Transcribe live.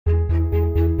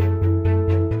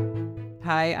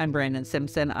Hi, I'm Brandon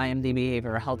Simpson. I am the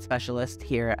behavioral health specialist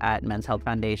here at Men's Health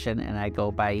Foundation, and I go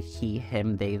by he,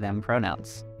 him, they, them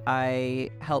pronouns. I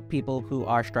help people who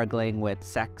are struggling with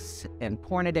sex and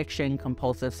porn addiction,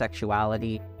 compulsive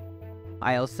sexuality.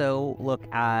 I also look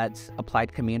at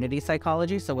applied community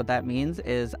psychology. So what that means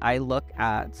is I look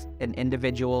at an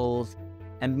individual's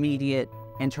immediate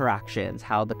interactions,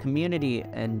 how the community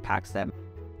impacts them.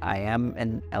 I am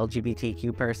an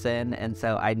LGBTQ person, and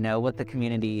so I know what the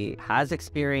community has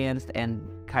experienced and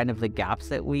kind of the gaps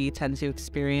that we tend to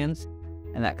experience,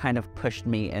 and that kind of pushed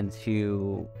me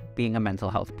into being a mental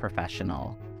health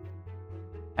professional.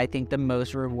 I think the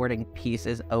most rewarding piece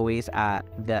is always at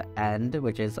the end,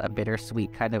 which is a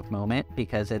bittersweet kind of moment,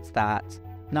 because it's that,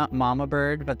 not mama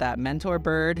bird, but that mentor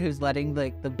bird who's letting the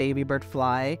baby bird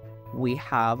fly. We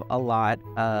have a lot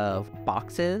of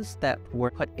boxes that we're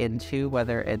put into,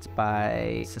 whether it's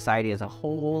by society as a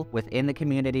whole, within the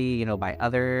community, by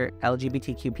other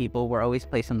LGBTQ people. We're always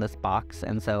placed in this box.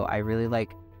 And so I really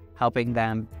like helping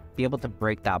them be able to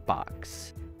break that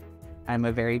box. I'm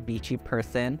a very beachy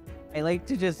person. I like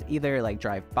to just either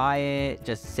drive by it,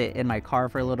 just sit in my car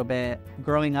for a little bit.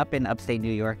 Growing up in upstate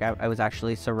New York, I was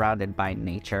actually surrounded by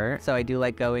nature. So I do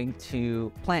like going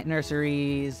to plant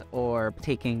nurseries or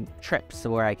taking trips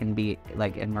where I can be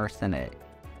immersed in it.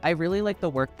 I really like the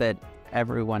work that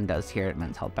everyone does here at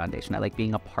Men's Health Foundation. I like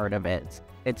being a part of it.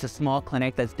 It's a small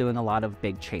clinic that's doing a lot of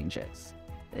big changes.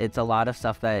 It's a lot of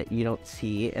stuff that you don't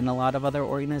see in a lot of other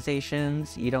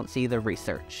organizations. You don't see the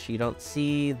research. You don't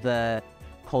see the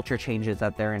culture changes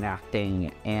that they're enacting,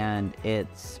 and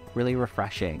it's really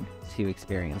refreshing to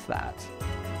experience that.